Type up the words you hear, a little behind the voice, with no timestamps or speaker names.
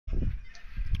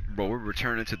Bro, we're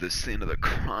returning to the scene of the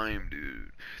crime,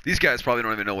 dude. These guys probably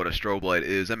don't even know what a strobe light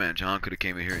is. That man John could have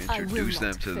came in here and introduced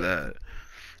them to that.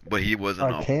 But he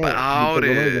wasn't I can't about because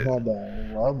I don't it. even have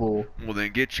that level. Well,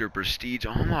 then get your prestige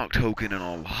unlock token and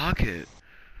unlock it.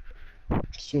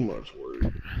 It's too much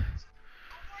work.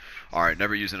 Alright,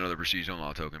 never use another prestige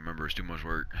unlock token. Remember, it's too much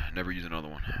work. Never use another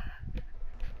one.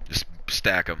 Just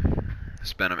stack them.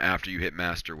 Spend them after you hit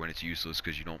master when it's useless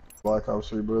because you don't. Black Ops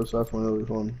 3, bro. So that's really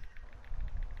fun.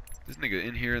 This nigga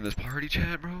in here in this party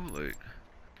chat, bro? Like.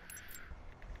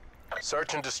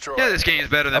 Search and destroy. Yeah, this game's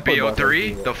better than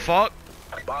BO3. The fuck?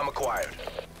 Bomb acquired.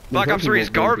 Black Ops 3 is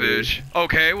garbage.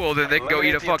 Okay, well then they can go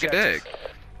eat a fucking dick.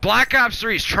 Black Ops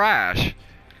 3 is trash.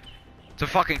 It's a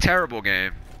fucking terrible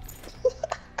game.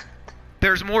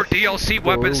 There's more DLC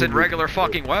weapons than regular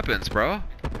fucking weapons, bro.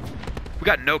 We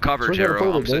got no coverage,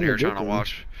 Arrow. I'm sitting here trying to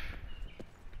watch.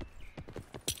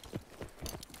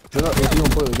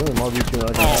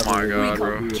 Oh my god,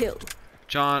 bro.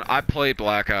 John, I played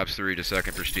Black Ops 3 to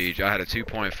second prestige. I had a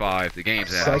 2.5. The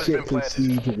game's ass. Second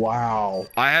prestige, wow.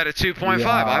 I had a 2.5.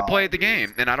 I played the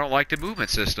game, and I don't like the movement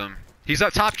system. He's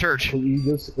at top church. If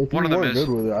you weren't good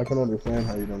with it, I can understand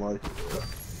how you didn't like it.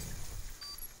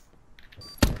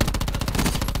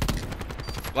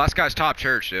 Last guy's top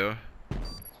church, dude.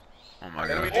 Oh my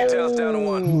god. Details down to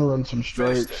one. I'm gonna run some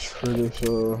strikes for this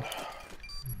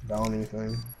bounty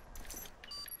thing.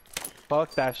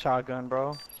 Fuck that shotgun,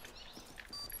 bro.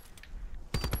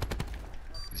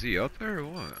 Is he up there or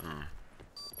what?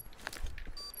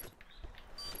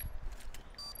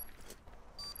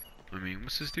 I mean,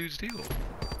 what's this dude's deal?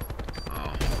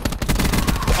 Oh.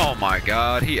 Oh my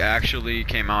god, he actually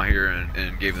came out here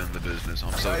and gave them the business.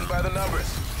 I'm so by the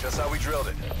numbers, just how we drilled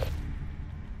it.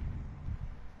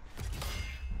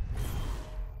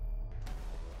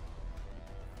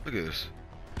 Look at this.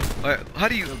 Like, how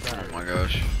do you? Oh my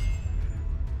gosh.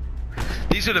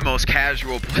 These are the most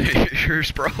casual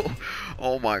players, bro.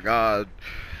 Oh my god.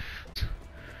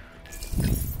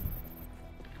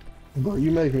 Bro,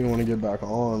 you make me want to get back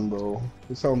on, bro.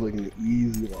 It sounds like an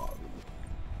easy lobby.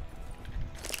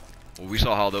 Well, we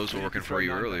saw how those were working for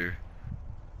you earlier.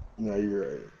 Yeah, you're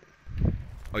right.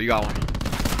 Oh, you got one.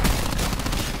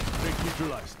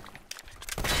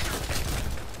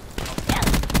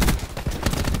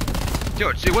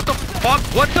 Yo, dude, what the fuck?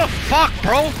 What the fuck,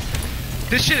 bro?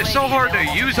 This shit is so hard to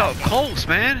use up close,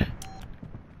 man.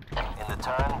 In the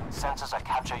turn, sensors are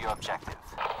capture your objective.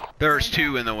 There's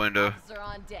two in the window.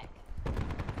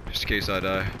 Just in case I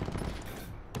die.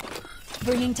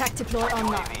 Bringing tactical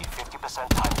online. 50%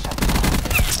 time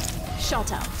check.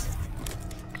 Shot out.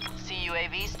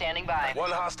 CUAV standing by.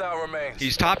 One hostile remains.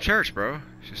 He's top church, bro.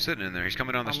 He's sitting in there. He's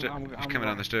coming down the stairs. He's coming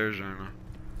down the stairs right now.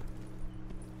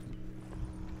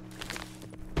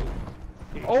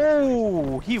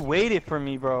 Oh, he waited for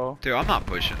me, bro. Dude, I'm not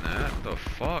pushing that. What the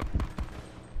fuck?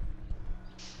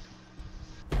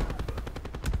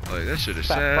 Like, that shit is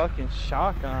That sad. fucking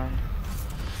shotgun.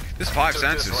 This 5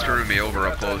 cents is screwing me over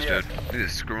up close, dude. It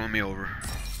is screwing me over.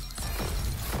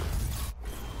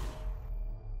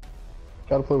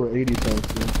 Gotta play with 80 cents,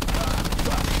 dude.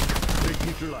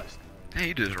 Hey,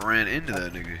 he just ran into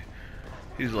that nigga.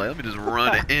 He's like, let me just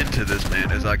run into this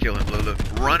man as I kill him. Look,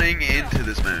 running into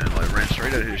this man. Like, ran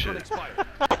straight at his shit.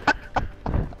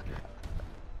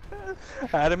 I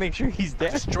had to make sure he's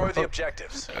dead. Destroy the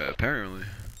objectives. Apparently.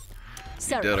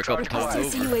 Sir, Dead a couple times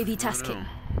requesting over. CUAV tasking.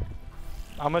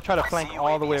 I'm gonna try to flank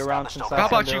all the way around since How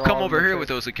about you come over here with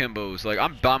those akimbos? Like,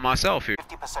 I'm by myself here.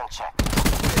 50% check.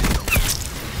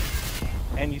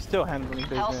 And you still handling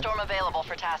business. Hellstorm available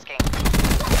for tasking.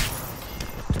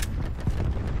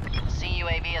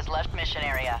 CUAV has left mission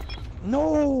area.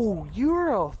 No,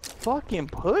 you're a fucking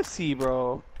pussy,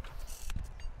 bro.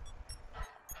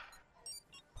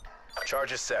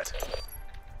 Charge is set.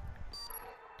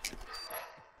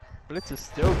 Blitz is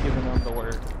still giving them the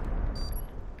work.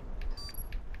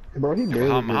 Bro, he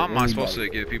How am I supposed to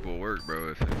give people work, bro,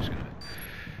 if they're just gonna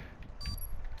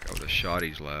go with the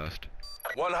shotties last?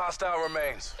 One hostile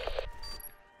remains.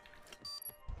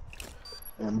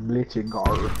 And Blitzy Gar.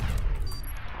 Oh,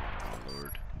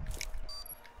 Lord.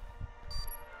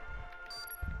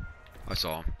 I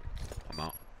saw him. I'm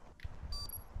out.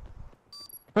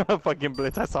 Fucking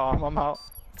Blitz, I saw him, I'm out.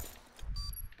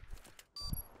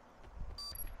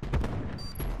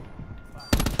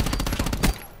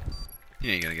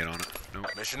 He ain't gonna get on it. Nope.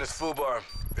 Mission is FUBAR.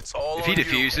 It's all If on he you.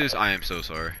 defuses, I am so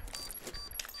sorry.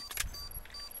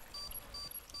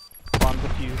 Bomb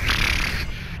defused.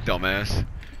 Dumbass.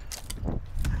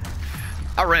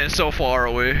 I ran so far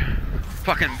away.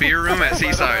 Fucking beer room at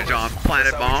Seaside, John.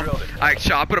 Planet bomb. I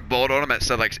put a bullet on him at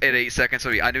like at 8 seconds,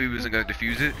 so I knew he wasn't gonna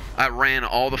defuse it. I ran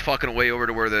all the fucking way over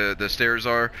to where the stairs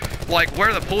are, like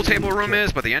where the pool table room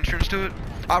is, but the entrance to it.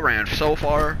 I ran so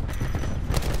far.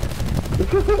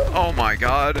 Oh my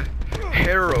god.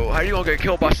 Harrow, how you gonna get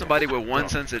killed by somebody with 1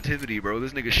 sensitivity, bro?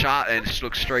 This nigga shot and just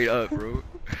looked straight up, bro.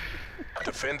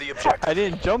 Defend the objective. I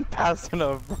didn't jump fast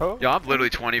enough, bro. Yo, I'm literally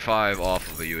 25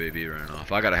 off of the UAV right now.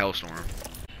 If I got a hellstorm.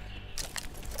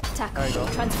 Tackle. There you go.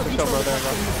 Transfer Let's go, control. bro, there,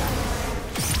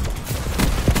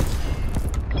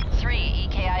 bro. 3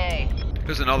 EKIA.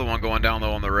 There's another one going down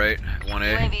though on the right.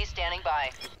 1A. UAV standing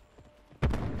by.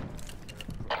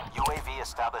 UAV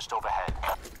established overhead.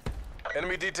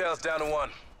 Enemy details down to 1.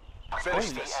 Finish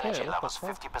Holy this. shit. Energy what levels the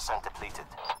fuck? 50% depleted.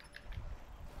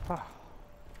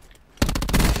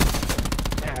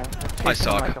 I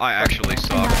suck. I actually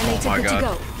suck. Oh Annihilator, my good to god.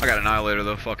 go. I got Annihilator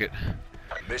though. Fuck it.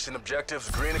 Mission objectives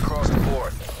green across the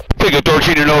board. Take a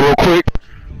 13 and 0 real quick.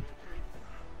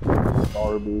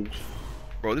 Garbage.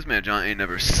 Bro, this man John ain't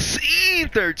never seen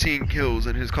 13 kills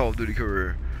in his Call of Duty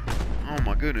career. Oh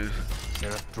my goodness.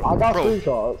 I got Bro.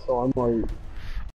 screenshots, so I'm like,